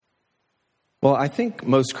Well, I think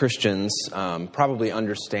most Christians probably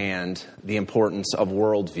understand the importance of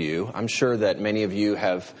worldview. I'm sure that many of you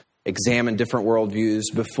have examined different worldviews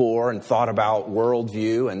before and thought about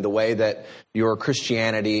worldview and the way that your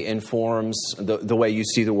Christianity informs the way you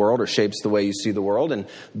see the world or shapes the way you see the world. And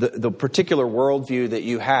the particular worldview that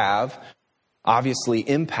you have obviously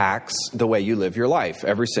impacts the way you live your life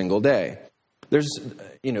every single day. There's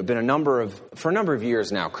been for a number of years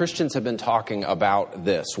now, Christians have been talking about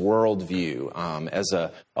this worldview as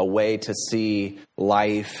a way to see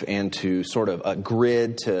life and to sort of a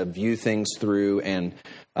grid to view things through.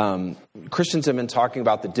 And Christians have been talking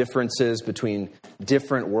about the differences between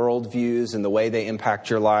different worldviews and the way they impact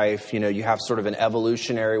your life. You have sort of an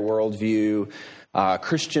evolutionary worldview,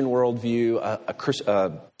 Christian worldview,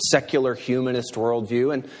 a secular humanist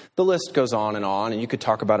worldview, and the list goes on, and you could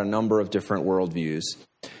talk about a number of different worldviews.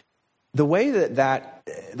 The way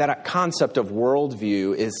that concept of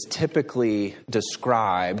worldview is typically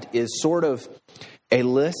described is sort of a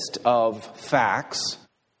list of facts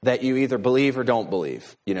that you either believe or don't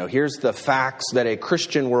believe. Here's the facts that a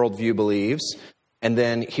Christian worldview believes, and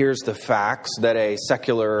then here's the facts that a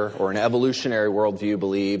secular or an evolutionary worldview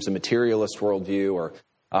believes, a materialist worldview or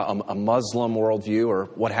a Muslim worldview or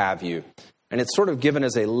what have you. And it's sort of given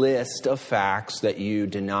as a list of facts that you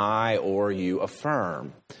deny or you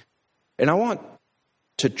affirm. And I want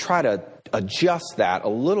to try to adjust that a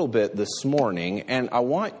little bit this morning, and I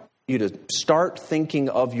want you to start thinking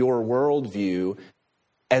of your worldview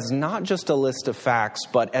as not just a list of facts,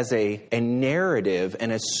 but as a narrative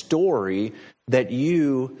and a story that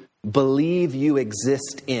you believe you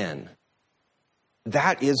exist in.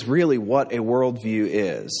 That is really what a worldview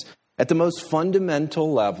is. At the most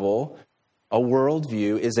fundamental level, a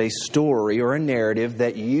worldview is a story or a narrative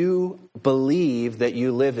that you believe that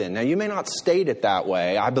you live in. Now, you may not state it that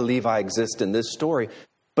way, I believe I exist in this story,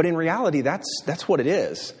 but in reality, that's what it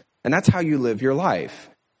is. And that's how you live your life.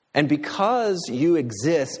 And because you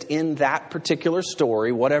exist in that particular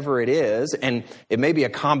story, whatever it is, and it may be a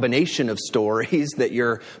combination of stories that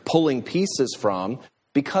you're pulling pieces from,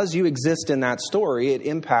 because you exist in that story, it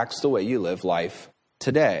impacts the way you live life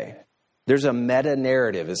today. There's a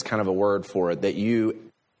meta-narrative, is kind of a word for it, that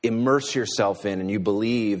you immerse yourself in and you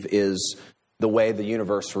believe is the way the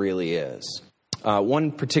universe really is.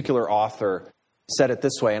 One particular author said it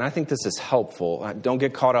this way, and I think this is helpful. Don't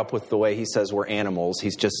get caught up with the way he says we're animals.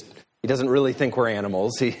 He doesn't really think we're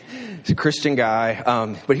animals. He's a Christian guy.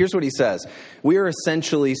 But here's what he says. We are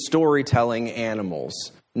essentially storytelling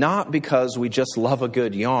animals, not because we just love a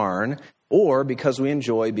good yarn or because we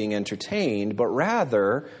enjoy being entertained, but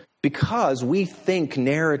rather because we think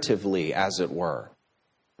narratively, as it were,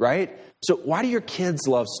 right? So why do your kids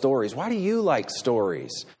love stories? Why do you like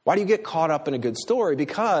stories? Why do you get caught up in a good story?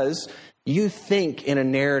 Because you think in a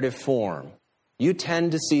narrative form. You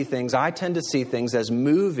tend to see things, I tend to see things as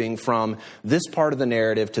moving from this part of the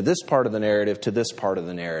narrative to this part of the narrative to this part of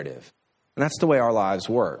the narrative. And that's the way our lives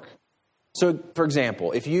work. So, for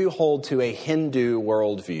example, if you hold to a Hindu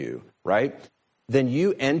worldview, right, then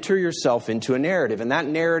you enter yourself into a narrative. And that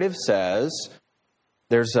narrative says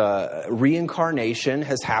there's a reincarnation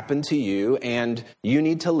has happened to you and you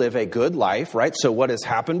need to live a good life, right? So what has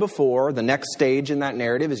happened before, the next stage in that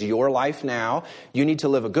narrative is your life now. You need to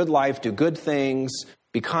live a good life, do good things,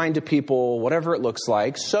 be kind to people, whatever it looks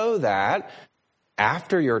like, so that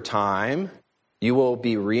after your time, you will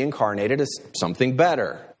be reincarnated as something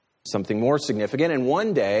better, something more significant. And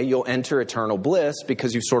one day you'll enter eternal bliss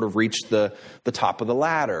because you've sort of reached the top of the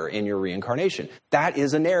ladder in your reincarnation. That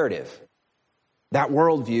is a narrative. That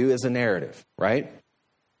worldview is a narrative, right?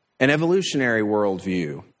 An evolutionary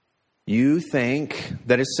worldview. You think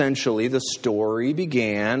that essentially the story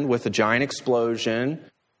began with a giant explosion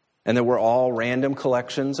and that we're all random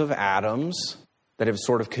collections of atoms that have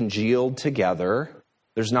sort of congealed together.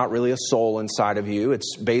 There's not really a soul inside of you.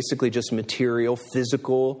 It's basically just material,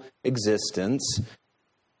 physical existence.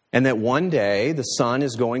 And that one day the sun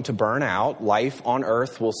is going to burn out, life on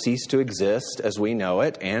earth will cease to exist as we know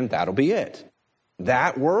it, and that'll be it.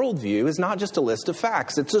 That worldview is not just a list of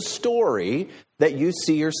facts. It's a story that you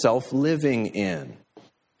see yourself living in.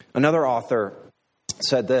 Another author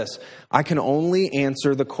said this, I can only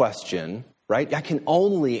answer the question, right? I can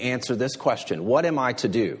only answer this question, what am I to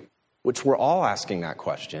do? Which we're all asking that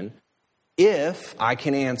question, if I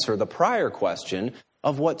can answer the prior question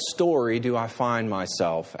of what story do I find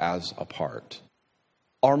myself as a part?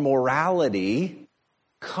 Our morality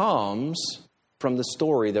comes from the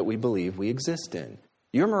story that we believe we exist in.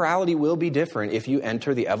 Your morality will be different if you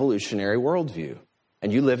enter the evolutionary worldview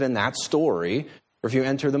and you live in that story, or if you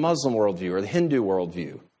enter the Muslim worldview or the Hindu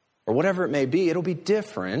worldview or whatever it may be, it'll be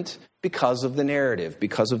different Because of the narrative,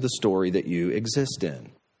 because of the story that you exist in.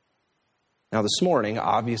 Now this morning,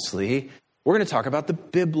 obviously, we're going to talk about the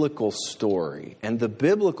biblical story. And the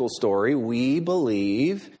biblical story, we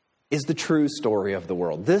believe, is the true story of the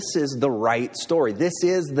world. This is the right story. This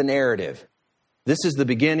is the narrative. This is the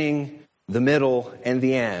beginning, the middle, and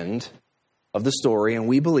the end of the story, and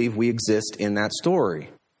we believe we exist in that story.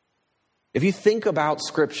 If you think about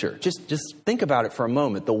Scripture, just think about it for a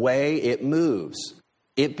moment, the way it moves.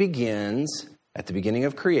 It begins at the beginning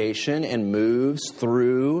of creation and moves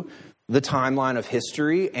through the timeline of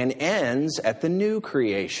history and ends at the new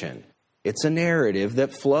creation. It's a narrative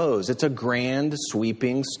that flows. It's a grand,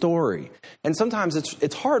 sweeping story. And sometimes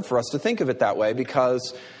it's hard for us to think of it that way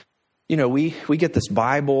because, you know, we get this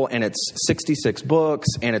Bible and it's 66 books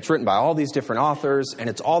and it's written by all these different authors and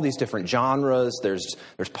it's all these different genres. There's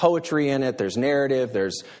poetry in it, there's narrative,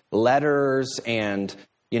 there's letters, and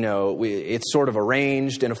you know, it's sort of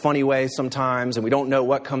arranged in a funny way sometimes, and we don't know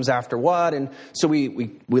what comes after what. And so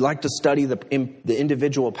we like to study the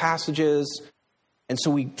individual passages. And so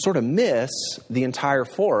we sort of miss the entire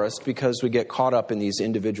forest because we get caught up in these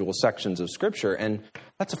individual sections of Scripture. And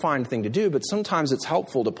that's a fine thing to do, but sometimes it's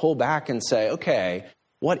helpful to pull back and say, okay,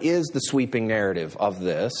 what is the sweeping narrative of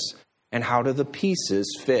this? And how do the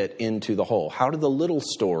pieces fit into the whole? How do the little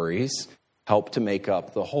stories help to make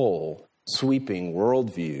up the whole sweeping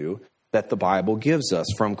worldview that the Bible gives us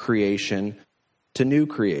from creation to new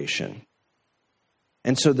creation?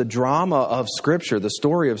 And so the drama of Scripture, the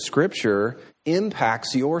story of Scripture,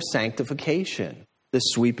 impacts your sanctification, this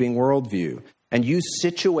sweeping worldview. And you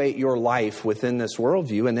situate your life within this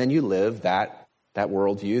worldview, and then you live that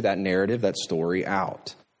worldview, that narrative, that story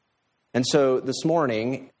out. And so this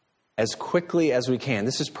morning, as quickly as we can,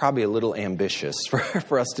 this is probably a little ambitious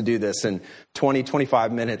for us to do this in 20,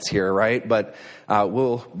 25 minutes here, right? But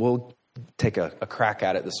we'll take a crack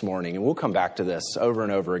at it this morning, and we'll come back to this over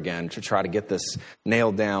and over again to try to get this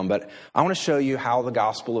nailed down. But I want to show you how the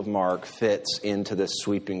Gospel of Mark fits into this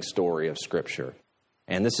sweeping story of Scripture.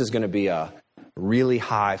 And this is going to be a really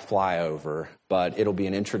high flyover, but it'll be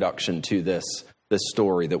an introduction to this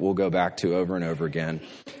story that we'll go back to over and over again.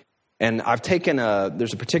 And I've taken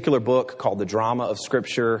there's a particular book called The Drama of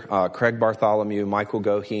Scripture, Craig Bartholomew, Michael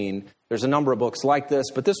Goheen. There's a number of books like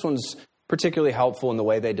this, but this one's particularly helpful in the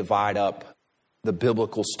way they divide up the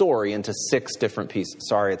biblical story into 6 different pieces.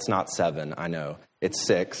 Sorry, it's not 7, I know. It's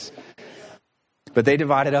 6. But they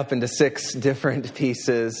divide it up into 6 different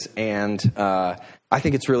pieces, and I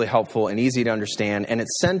think it's really helpful and easy to understand, and it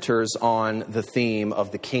centers on the theme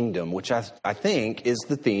of the kingdom, which I think is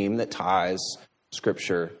the theme that ties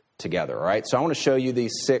Scripture together, all right? So I want to show you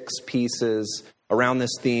these 6 pieces around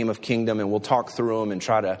this theme of kingdom, and we'll talk through them and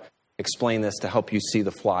try to explain this to help you see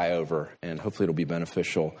the flyover, and hopefully it'll be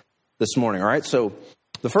beneficial this morning, all right? So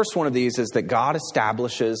the first one of these is that God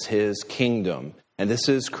establishes his kingdom, and this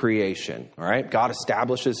is creation, all right? God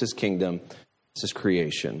establishes his kingdom. This is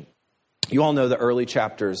creation. You all know the early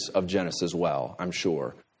chapters of Genesis well, I'm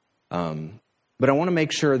sure. But I want to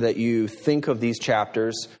make sure that you think of these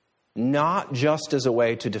chapters not just as a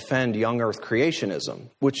way to defend young earth creationism,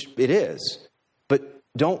 which it is, but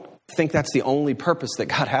don't think that's the only purpose that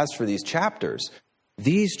God has for these chapters.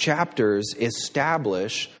 These chapters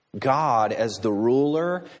establish God as the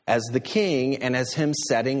ruler, as the king, and as him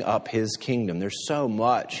setting up his kingdom. There's so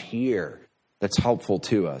much here that's helpful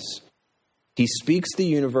to us. He speaks the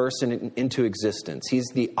universe into existence. He's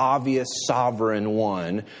the obvious sovereign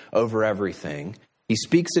one over everything. He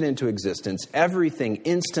speaks it into existence. Everything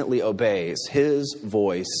instantly obeys his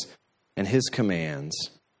voice and his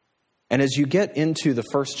commands. And as you get into the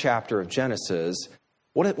first chapter of Genesis,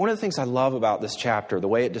 one of the things I love about this chapter, the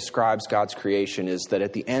way it describes God's creation, is that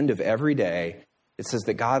at the end of every day, it says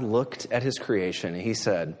that God looked at his creation and he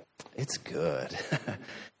said, it's good.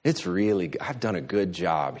 It's really good. I've done a good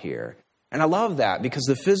job here. And I love that because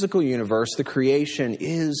the physical universe, the creation,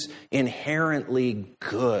 is inherently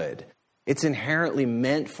good. It's inherently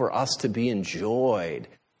meant for us to be enjoyed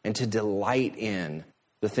and to delight in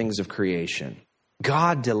the things of creation.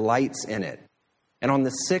 God delights in it. And on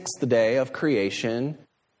the 6th day of creation,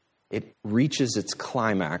 it reaches its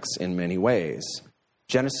climax in many ways.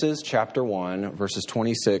 Genesis chapter 1, verses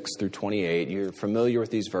 26 through 28. You're familiar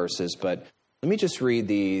with these verses, but let me just read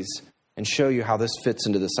these and show you how this fits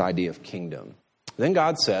into this idea of kingdom. Then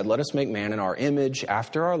God said, let us make man in our image,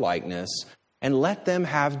 after our likeness, and let them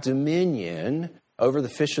have dominion over the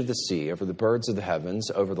fish of the sea, over the birds of the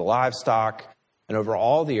heavens, over the livestock, and over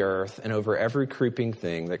all the earth, and over every creeping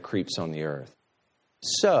thing that creeps on the earth.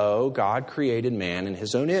 So God created man in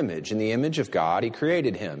his own image. In the image of God, he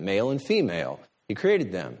created him, male and female. He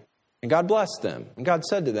created them. And God blessed them. And God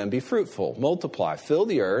said to them, be fruitful, multiply, fill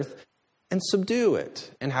the earth, and subdue it,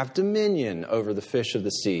 and have dominion over the fish of the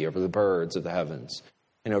sea, over the birds of the heavens,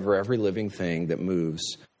 and over every living thing that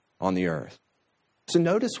moves on the earth. So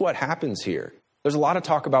notice what happens here. There's a lot of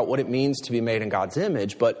talk about what it means to be made in God's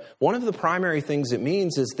image, but one of the primary things it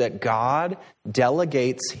means is that God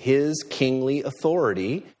delegates his kingly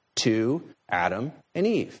authority to Adam and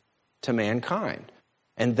Eve, to mankind.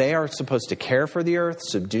 And they are supposed to care for the earth,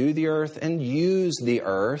 subdue the earth, and use the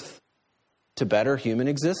earth to better human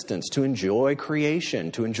existence, to enjoy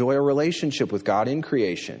creation, to enjoy a relationship with God in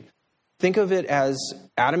creation. Think of it as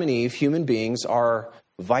Adam and Eve, human beings, are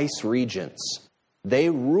vice regents. They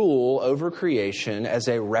rule over creation as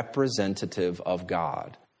a representative of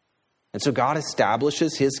God. And so God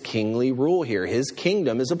establishes his kingly rule here. His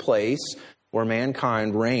kingdom is a place where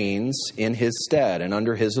mankind reigns in his stead and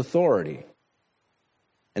under his authority.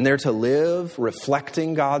 And they're to live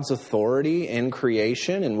reflecting God's authority in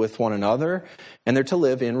creation and with one another. And they're to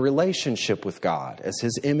live in relationship with God as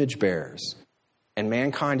his image bearers. And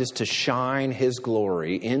mankind is to shine his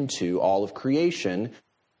glory into all of creation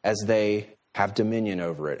as they have dominion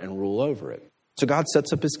over it and rule over it. So God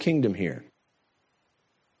sets up his kingdom here.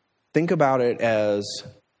 Think about it as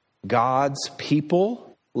God's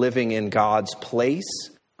people living in God's place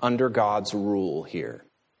under God's rule here.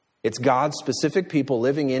 It's God's specific people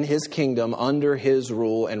living in his kingdom under his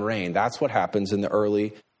rule and reign. That's what happens in the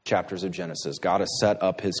early chapters of Genesis. God has set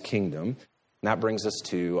up his kingdom. And that brings us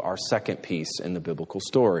to our second piece in the biblical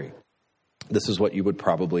story. This is what you would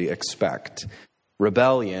probably expect.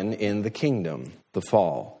 Rebellion in the kingdom, the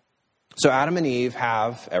fall. So Adam and Eve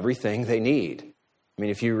have everything they need. I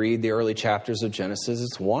mean, if you read the early chapters of Genesis,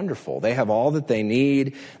 it's wonderful. They have all that they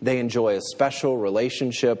need. They enjoy a special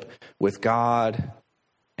relationship with God.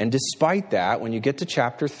 And despite that, when you get to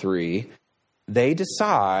chapter 3, they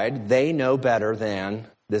decide they know better than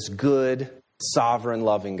this good, sovereign,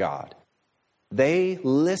 loving God. They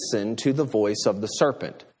listen to the voice of the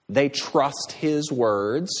serpent. They trust his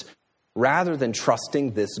words rather than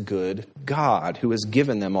trusting this good God who has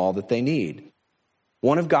given them all that they need.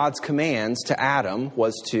 One of God's commands to Adam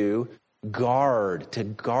was to guard,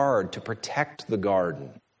 to protect the garden.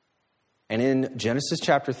 And in Genesis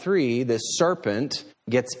chapter 3, this serpent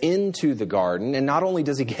gets into the garden, and not only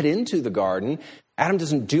does he get into the garden, Adam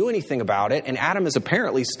doesn't do anything about it, and Adam is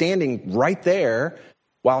apparently standing right there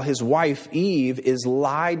while his wife Eve is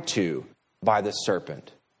lied to by the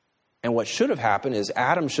serpent. And what should have happened is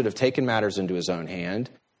Adam should have taken matters into his own hand,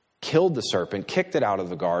 killed the serpent, kicked it out of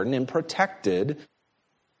the garden, and protected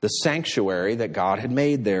the sanctuary that God had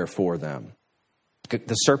made there for them.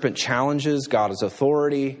 The serpent challenges God's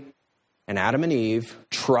authority, and Adam and Eve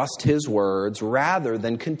trust his words rather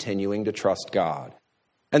than continuing to trust God.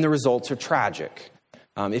 And the results are tragic.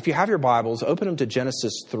 If you have your Bibles, open them to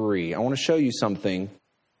Genesis 3. I want to show you something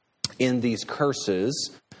in these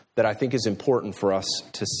curses that I think is important for us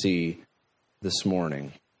to see this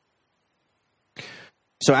morning.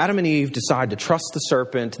 So Adam and Eve decide to trust the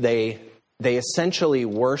serpent. They essentially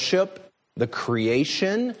worship the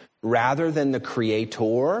creation rather than the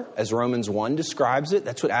creator, as Romans 1 describes it.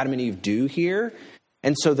 That's what Adam and Eve do here.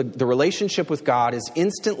 And so the relationship with God is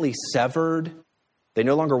instantly severed. They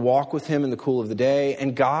no longer walk with him in the cool of the day.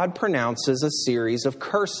 And God pronounces a series of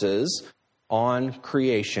curses on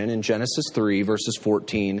creation in Genesis 3, verses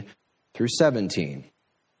 14 through 17.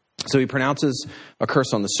 So he pronounces a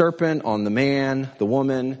curse on the serpent, on the man, the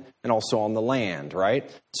woman, and also on the land, right?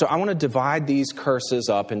 So I want to divide these curses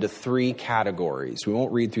up into three categories. We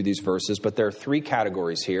won't read through these verses, but there are three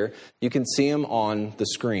categories here. You can see them on the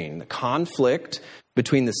screen. The conflict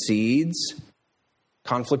between the seeds,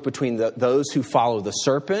 conflict between those who follow the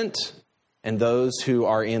serpent and those who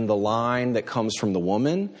are in the line that comes from the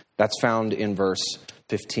woman. That's found in verse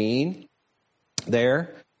 15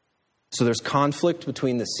 there. So there's conflict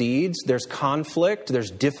between the seeds. There's conflict.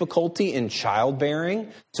 There's difficulty in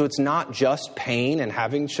childbearing. So it's not just pain in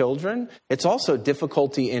having children. It's also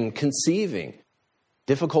difficulty in conceiving.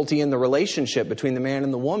 Difficulty in the relationship between the man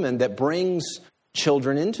and the woman that brings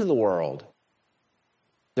children into the world.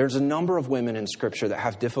 There's a number of women in Scripture that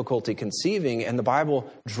have difficulty conceiving, and the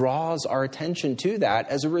Bible draws our attention to that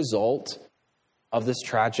as a result of this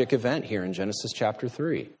tragic event here in Genesis chapter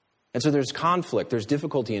 3. And so there's conflict, there's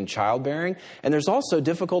difficulty in childbearing, and there's also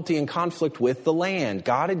difficulty in conflict with the land.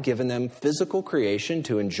 God had given them physical creation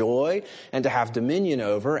to enjoy and to have dominion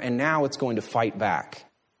over, and now it's going to fight back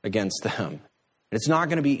against them. It's not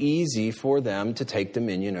going to be easy for them to take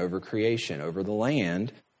dominion over creation, over the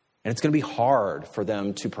land, and it's going to be hard for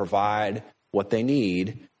them to provide what they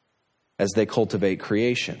need as they cultivate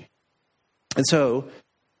creation. And so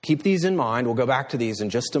Keep these in mind. We'll go back to these in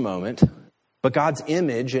just a moment. But God's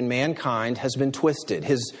image in mankind has been twisted.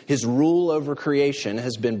 His rule over creation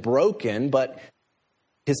has been broken, but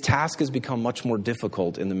his task has become much more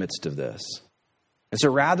difficult in the midst of this. And so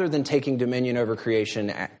rather than taking dominion over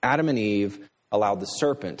creation, Adam and Eve allowed the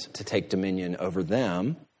serpent to take dominion over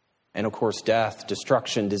them. And of course, death,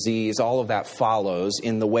 destruction, disease, all of that follows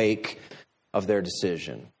in the wake of their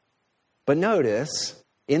decision. But notice,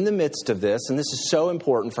 in the midst of this, and this is so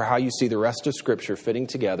important for how you see the rest of Scripture fitting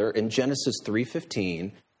together, in Genesis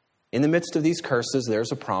 3:15, in the midst of these curses,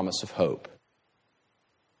 there's a promise of hope.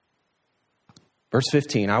 Verse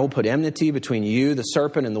 15, I will put enmity between you, the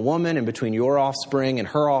serpent, and the woman, and between your offspring and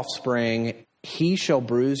her offspring. He shall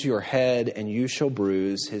bruise your head, and you shall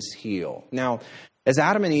bruise his heel. Now, as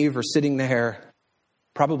Adam and Eve are sitting there,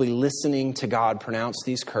 probably listening to God pronounce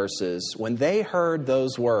these curses, when they heard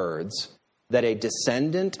those words, that a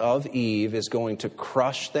descendant of Eve is going to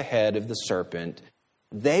crush the head of the serpent,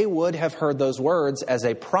 they would have heard those words as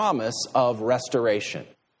a promise of restoration,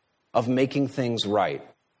 of making things right.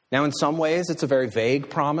 Now, in some ways, it's a very vague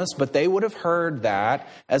promise, but they would have heard that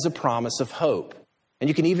as a promise of hope. And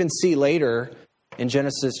you can even see later in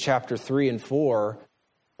Genesis chapter 3 and 4,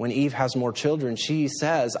 when Eve has more children, she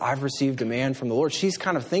says, I've received a man from the Lord. She's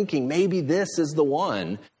kind of thinking maybe this is the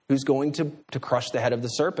one who's going to crush the head of the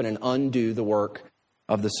serpent and undo the work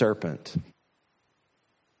of the serpent.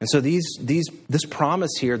 And so this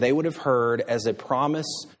promise here, they would have heard as a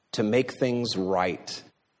promise to make things right.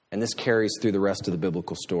 And this carries through the rest of the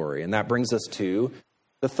biblical story. And that brings us to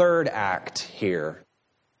the third act here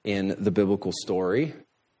in the biblical story.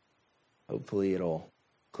 Hopefully it'll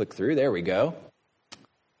click through. There we go.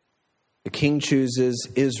 The king chooses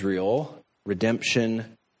Israel,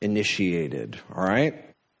 redemption initiated. All right?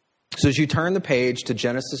 So as you turn the page to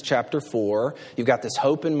Genesis chapter 4, you've got this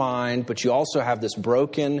hope in mind, but you also have this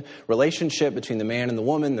broken relationship between the man and the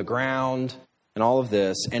woman, the ground, and all of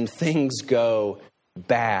this. And things go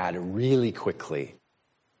bad really quickly.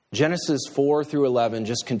 Genesis 4 through 11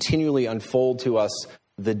 just continually unfold to us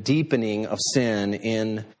the deepening of sin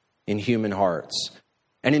in human hearts.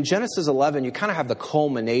 And in Genesis 11, you kind of have the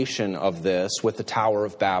culmination of this with the Tower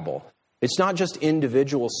of Babel. It's not just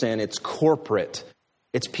individual sin, it's corporate.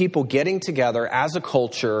 It's people getting together as a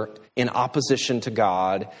culture in opposition to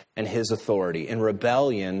God and his authority, in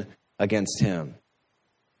rebellion against him.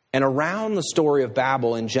 And around the story of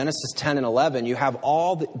Babel in Genesis 10 and 11, you have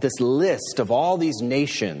this list of all these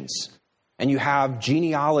nations, and you have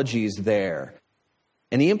genealogies there.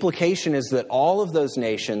 And the implication is that all of those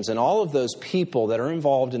nations and all of those people that are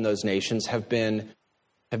involved in those nations have been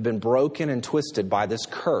broken and twisted by this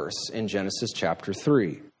curse in Genesis chapter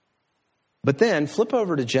 3. But then flip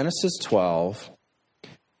over to Genesis 12,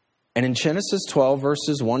 and in Genesis 12,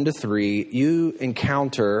 verses 1 to 3, you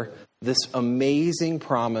encounter this amazing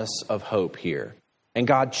promise of hope here. And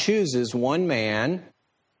God chooses one man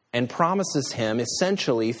and promises him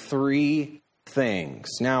essentially three things.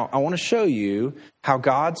 Now, I want to show you how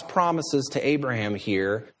God's promises to Abraham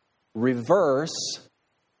here reverse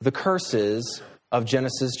the curses of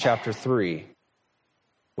Genesis chapter 3,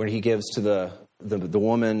 where he gives to the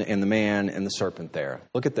woman and the man and the serpent there.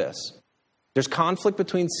 Look at this. There's conflict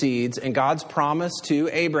between seeds, and God's promise to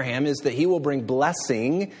Abraham is that he will bring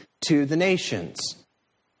blessing to the nations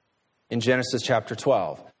in Genesis chapter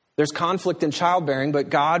 12. There's conflict in childbearing, but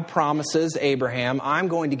God promises Abraham, I'm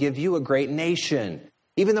going to give you a great nation.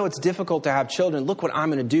 Even though it's difficult to have children, look what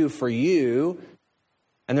I'm going to do for you.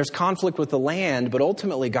 And there's conflict with the land, but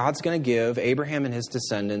ultimately God's going to give Abraham and his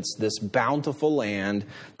descendants this bountiful land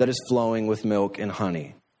that is flowing with milk and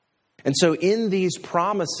honey. And so in these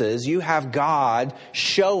promises, you have God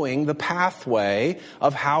showing the pathway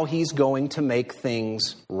of how he's going to make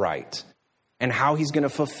things right and how he's going to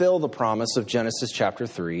fulfill the promise of Genesis chapter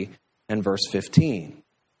 3 and verse 15.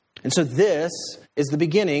 And so this is the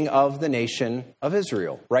beginning of the nation of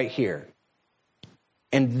Israel right here.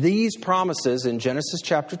 And these promises in Genesis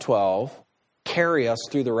chapter 12 carry us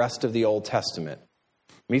through the rest of the Old Testament.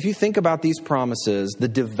 I mean, if you think about these promises, the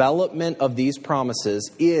development of these promises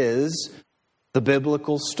is the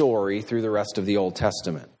biblical story through the rest of the Old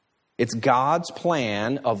Testament. It's God's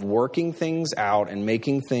plan of working things out and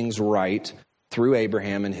making things right through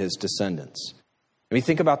Abraham and his descendants. I mean,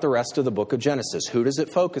 think about the rest of the book of Genesis. Who does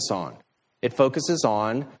it focus on? It focuses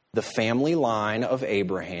on the family line of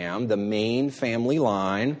Abraham, the main family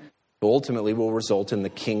line, who ultimately will result in the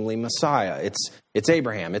kingly Messiah. It's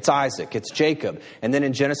Abraham, it's Isaac, it's Jacob. And then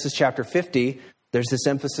in Genesis chapter 50, there's this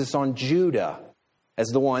emphasis on Judah as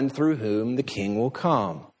the one through whom the king will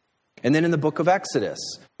come. And then in the book of Exodus,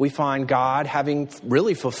 we find God having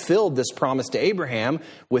really fulfilled this promise to Abraham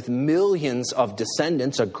with millions of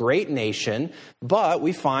descendants, a great nation, but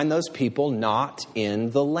we find those people not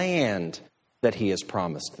in the land that he has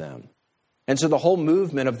promised them. And so the whole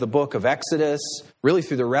movement of the book of Exodus, really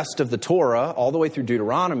through the rest of the Torah, all the way through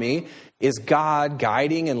Deuteronomy, is God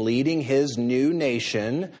guiding and leading his new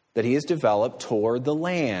nation that he has developed toward the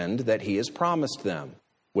land that he has promised them,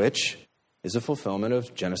 which is a fulfillment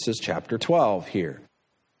of Genesis chapter 12 here.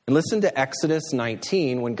 And listen to Exodus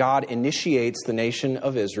 19 when God initiates the nation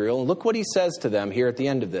of Israel. And look what he says to them here at the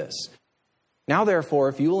end of this. Now, therefore,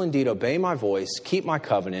 if you will indeed obey my voice, keep my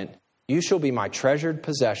covenant, you shall be my treasured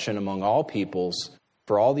possession among all peoples,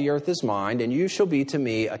 for all the earth is mine, and you shall be to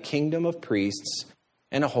me a kingdom of priests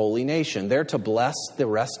and a holy nation. They're to bless the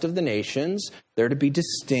rest of the nations. They're to be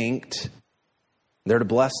distinct. They're to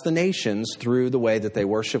bless the nations through the way that they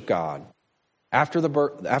worship God. After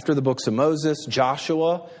the books of Moses,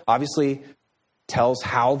 Joshua obviously tells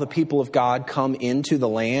how the people of God come into the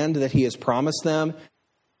land that he has promised them.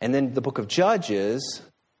 And then the book of Judges,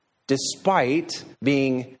 despite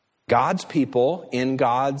being God's people in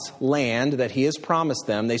God's land that he has promised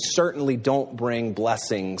them, they certainly don't bring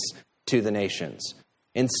blessings to the nations.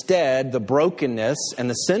 Instead, the brokenness and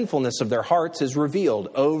the sinfulness of their hearts is revealed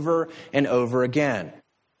over and over again.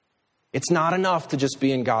 It's not enough to just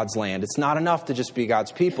be in God's land. It's not enough to just be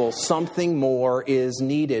God's people. Something more is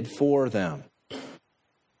needed for them.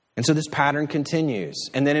 And so this pattern continues.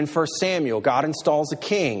 And then in 1 Samuel, God installs a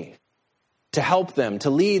king to help them, to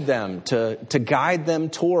lead them, to guide them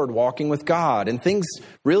toward walking with God. And things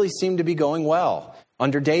really seem to be going well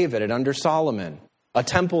under David and under Solomon. A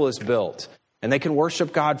temple is built, and they can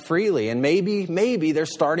worship God freely. And maybe they're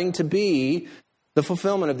starting to be the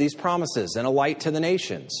fulfillment of these promises and a light to the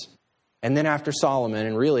nations. And then after Solomon,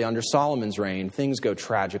 and really under Solomon's reign, things go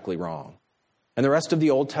tragically wrong. And the rest of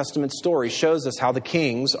the Old Testament story shows us how the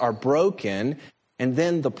kings are broken, and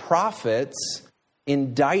then the prophets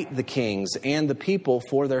indict the kings and the people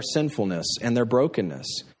for their sinfulness and their brokenness.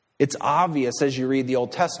 It's obvious as you read the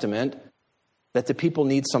Old Testament that the people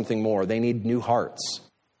need something more. They need new hearts.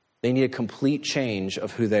 They need a complete change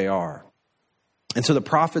of who they are. And so the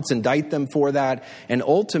prophets indict them for that. And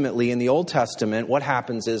ultimately, in the Old Testament, what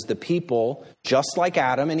happens is the people, just like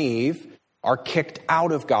Adam and Eve, are kicked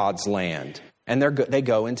out of God's land. And they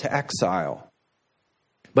go into exile.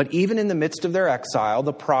 But even in the midst of their exile,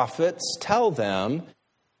 the prophets tell them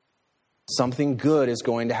something good is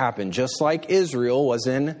going to happen. Just like Israel was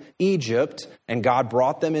in Egypt and God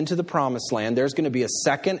brought them into the promised land, there's going to be a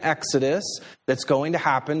second Exodus that's going to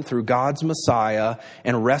happen through God's Messiah,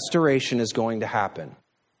 and restoration is going to happen.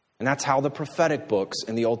 And that's how the prophetic books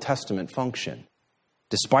in the Old Testament function.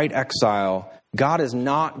 Despite exile, God is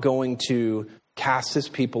not going to cast his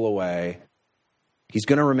people away. He's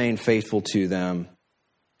going to remain faithful to them.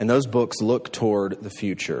 And those books look toward the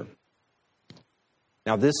future.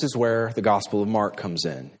 Now, this is where the Gospel of Mark comes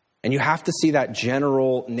in. And you have to see that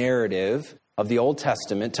general narrative of the Old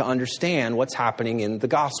Testament to understand what's happening in the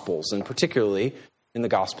Gospels, and particularly in the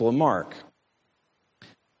Gospel of Mark.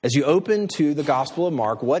 As you open to the Gospel of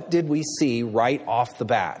Mark, what did we see right off the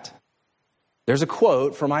bat? There's a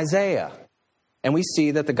quote from Isaiah. And we see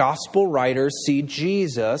that the Gospel writers see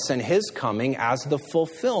Jesus and his coming as the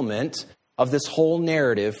fulfillment of this whole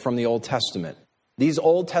narrative from the Old Testament. These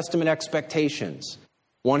Old Testament expectations.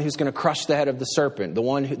 One who's going to crush the head of the serpent,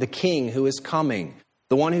 the king who is coming,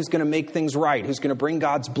 the one who's going to make things right, who's going to bring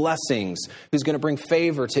God's blessings, who's going to bring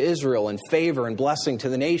favor to Israel and favor and blessing to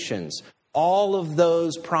the nations. All of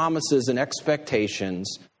those promises and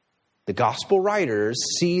expectations, the gospel writers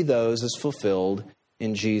see those as fulfilled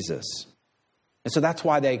in Jesus. And so that's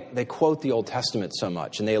why they quote the Old Testament so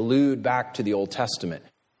much, and they allude back to the Old Testament,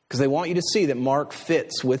 because they want you to see that Mark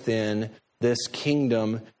fits within this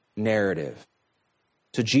kingdom narrative.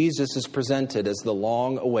 So Jesus is presented as the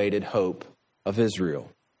long-awaited hope of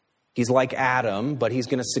Israel. He's like Adam, but he's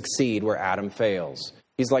going to succeed where Adam fails.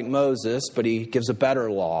 He's like Moses, but he gives a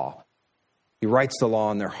better law. He writes the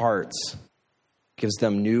law in their hearts, gives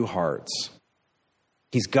them new hearts.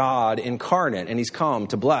 He's God incarnate, and he's come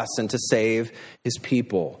to bless and to save his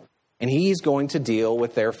people. And he's going to deal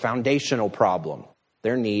with their foundational problem,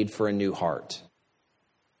 their need for a new heart,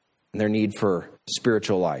 and their need for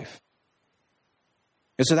spiritual life.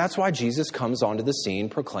 And so that's why Jesus comes onto the scene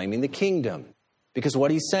proclaiming the kingdom. Because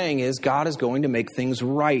what he's saying is God is going to make things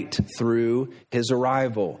right through his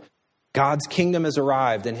arrival. God's kingdom has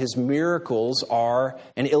arrived, and his miracles are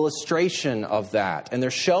an illustration of that. And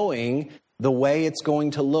they're showing the way it's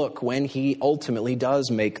going to look when he ultimately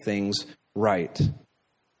does make things right.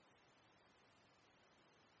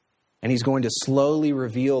 And he's going to slowly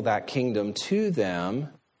reveal that kingdom to them.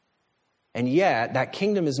 And yet, that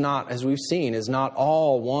kingdom is not, as we've seen, is not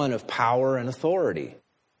all one of power and authority.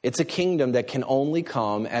 It's a kingdom that can only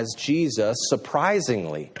come as Jesus,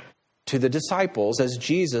 surprisingly, to the disciples, as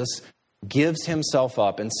Jesus gives himself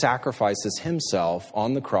up and sacrifices himself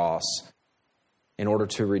on the cross in order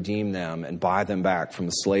to redeem them and buy them back from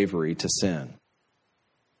the slavery to sin.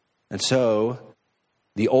 And so,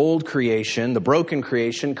 the old creation, the broken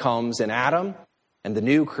creation, comes in Adam, and the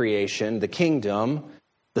new creation, the kingdom,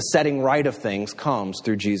 the setting right of things, comes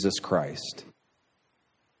through Jesus Christ.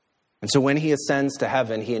 And so when he ascends to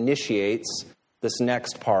heaven, he initiates this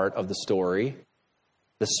next part of the story,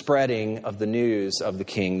 the spreading of the news of the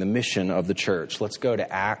King, the mission of the church. Let's go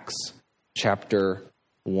to Acts chapter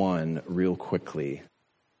 1 real quickly.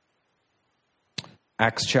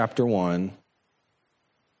 Acts chapter 1, look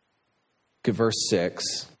at verse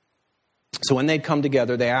 6. So when they'd come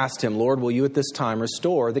together, they asked him, Lord, will you at this time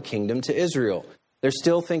restore the kingdom to Israel? They're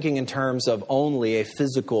still thinking in terms of only a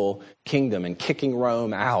physical kingdom and kicking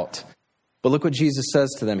Rome out. But look what Jesus says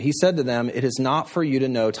to them. He said to them, it is not for you to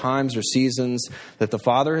know times or seasons that the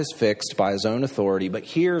Father has fixed by his own authority, but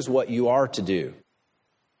here's what you are to do.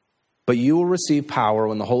 But you will receive power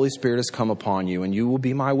when the Holy Spirit has come upon you, and you will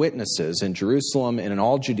be my witnesses in Jerusalem and in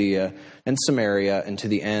all Judea and Samaria and to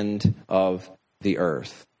the end of the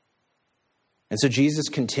earth. And so Jesus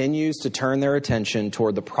continues to turn their attention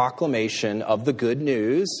toward the proclamation of the good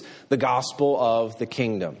news, the gospel of the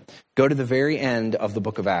kingdom. Go to the very end of the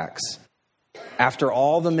book of Acts. After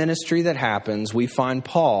all the ministry that happens, we find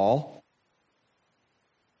Paul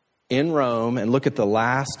in Rome, and look at the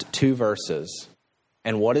last two verses.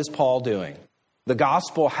 And what is Paul doing? The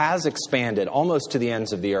gospel has expanded almost to the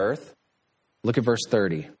ends of the earth. Look at verse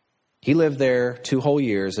 30. He lived there 2 whole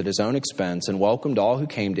years at his own expense and welcomed all who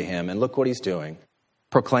came to him. And look what he's doing.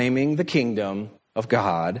 Proclaiming the kingdom of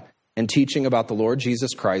God and teaching about the Lord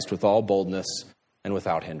Jesus Christ with all boldness and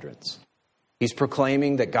without hindrance. He's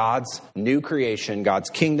proclaiming that God's new creation, God's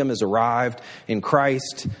kingdom has arrived in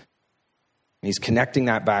Christ. And he's connecting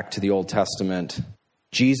that back to the Old Testament.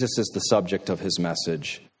 Jesus is the subject of his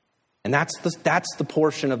message. And that's the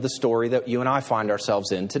portion of the story that you and I find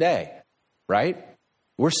ourselves in today, right?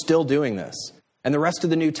 We're still doing this. And the rest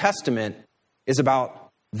of the New Testament is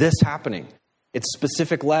about this happening. It's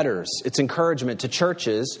specific letters. It's encouragement to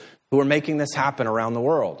churches who are making this happen around the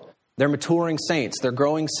world. They're maturing saints. They're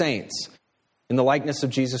growing saints in the likeness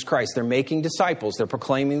of Jesus Christ. They're making disciples. They're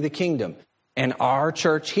proclaiming the kingdom. And our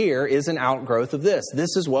church here is an outgrowth of this.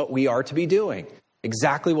 This is what we are to be doing.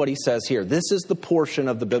 Exactly what he says here. This is the portion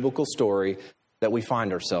of the biblical story that we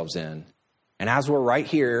find ourselves in. And as we're right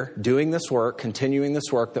here doing this work, continuing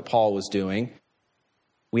this work that Paul was doing,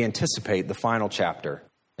 we anticipate the final chapter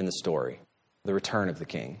in the story, the return of the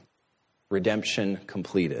King, redemption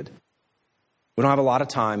completed. We don't have a lot of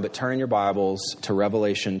time, but turn in your Bibles to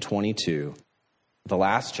Revelation 22, the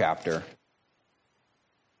last chapter.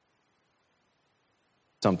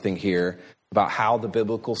 Something here about how the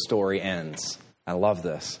biblical story ends. I love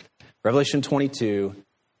this. Revelation 22,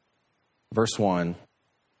 verse 1.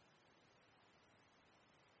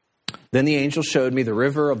 Then the angel showed me the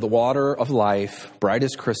river of the water of life, bright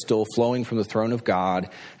as crystal, flowing from the throne of God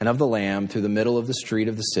and of the Lamb through the middle of the street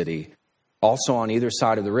of the city. Also on either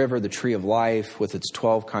side of the river, the tree of life with its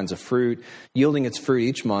 12 kinds of fruit, yielding its fruit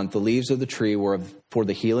each month. The leaves of the tree were for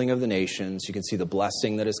the healing of the nations. You can see the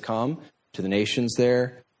blessing that has come to the nations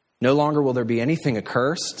there. No longer will there be anything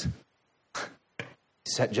accursed.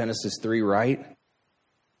 Set Genesis 3 right.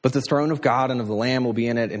 But the throne of God and of the Lamb will be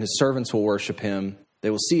in it, and his servants will worship him. They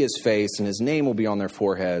will see his face, and his name will be on their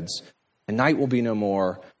foreheads. And night will be no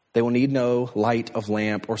more. They will need no light of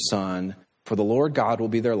lamp or sun, for the Lord God will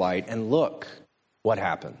be their light. And look what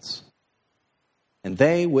happens. And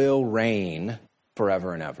they will reign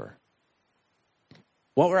forever and ever.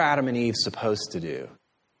 What were Adam and Eve supposed to do?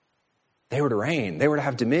 They were to reign. They were to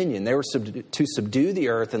have dominion. They were to subdue the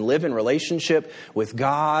earth and live in relationship with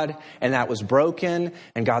God. And that was broken.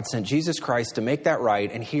 And God sent Jesus Christ to make that right.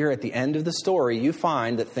 And here at the end of the story, you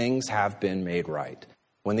find that things have been made right.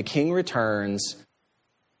 When the King returns,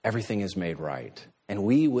 everything is made right. And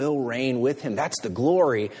we will reign with him. That's the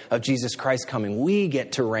glory of Jesus Christ coming. We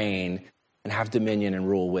get to reign and have dominion and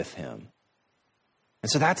rule with him. And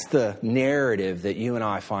so that's the narrative that you and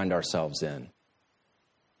I find ourselves in.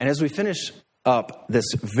 And as we finish up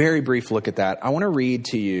this very brief look at that, I want to read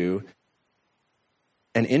to you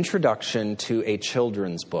an introduction to a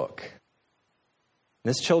children's book.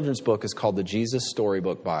 This children's book is called the Jesus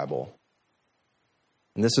Storybook Bible.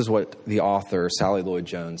 And this is what the author, Sally Lloyd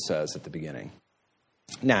Jones, says at the beginning.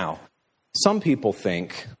 Now, Some people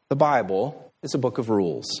think the Bible is a book of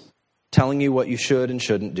rules, telling you what you should and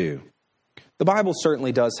shouldn't do. The Bible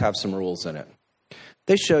certainly does have some rules in it.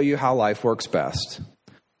 They show you how life works best.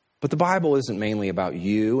 But the Bible isn't mainly about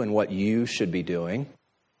you and what you should be doing.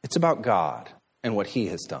 It's about God and what He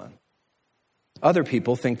has done. Other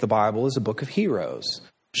people think the Bible is a book of heroes,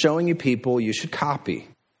 showing you people you should copy.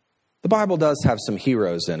 The Bible does have some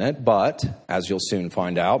heroes in it, but, as you'll soon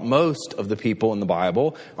find out, most of the people in the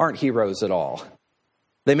Bible aren't heroes at all.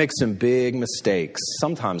 They make some big mistakes,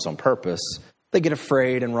 sometimes on purpose. They get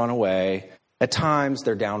afraid and run away. At times,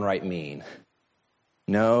 they're downright mean.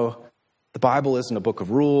 No, the Bible isn't a book of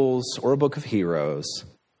rules or a book of heroes.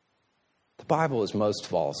 The Bible is most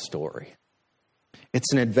of all a story.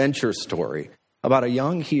 It's an adventure story about a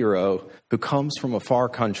young hero who comes from a far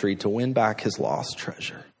country to win back his lost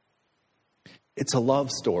treasure. It's a love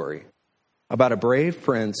story about a brave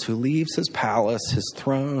prince who leaves his palace, his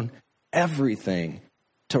throne, everything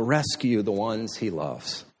to rescue the ones he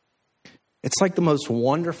loves. It's like the most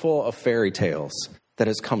wonderful of fairy tales that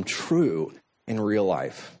has come true in real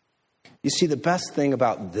life. You see, the best thing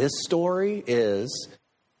about this story is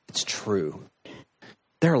it's true.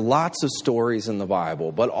 There are lots of stories in the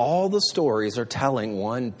Bible, but all the stories are telling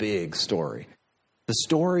one big story. The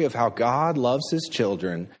story of how God loves His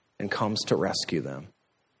children and comes to rescue them.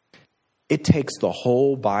 It takes the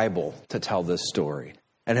whole Bible to tell this story.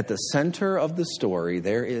 And at the center of the story,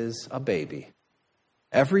 there is a baby.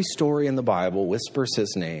 Every story in the Bible whispers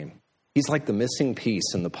His name. He's like the missing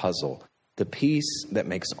piece in the puzzle, the piece that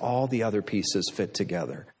makes all the other pieces fit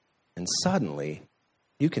together. And suddenly,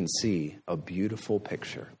 you can see a beautiful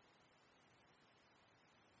picture.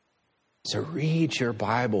 So read your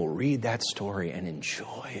Bible, read that story, and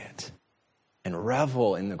enjoy it. And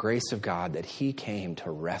revel in the grace of God that He came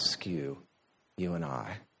to rescue you and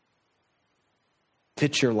I.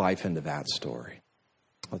 Fit your life into that story.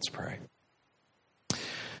 Let's pray.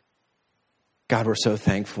 God, we're so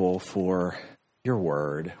thankful for your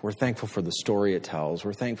word. We're thankful for the story it tells.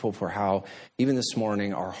 We're thankful for how, even this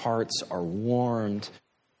morning, our hearts are warmed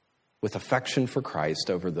with affection for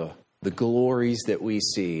Christ over the glories that we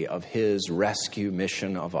see of His rescue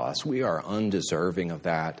mission of us. We are undeserving of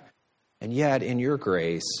that. And yet, in your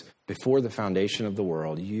grace, before the foundation of the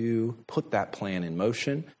world, you put that plan in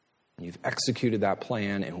motion, and you've executed that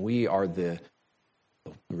plan, and we are the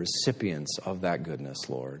recipients of that goodness,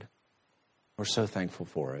 Lord. We're so thankful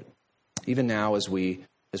for it. Even now, as we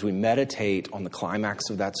meditate on the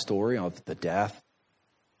climax of that story, of the death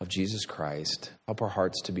of Jesus Christ, help our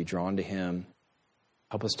hearts to be drawn to Him.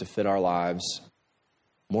 Help us to fit our lives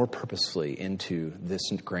more purposefully into this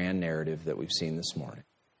grand narrative that we've seen this morning.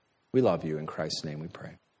 We love you. In Christ's name we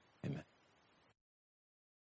pray.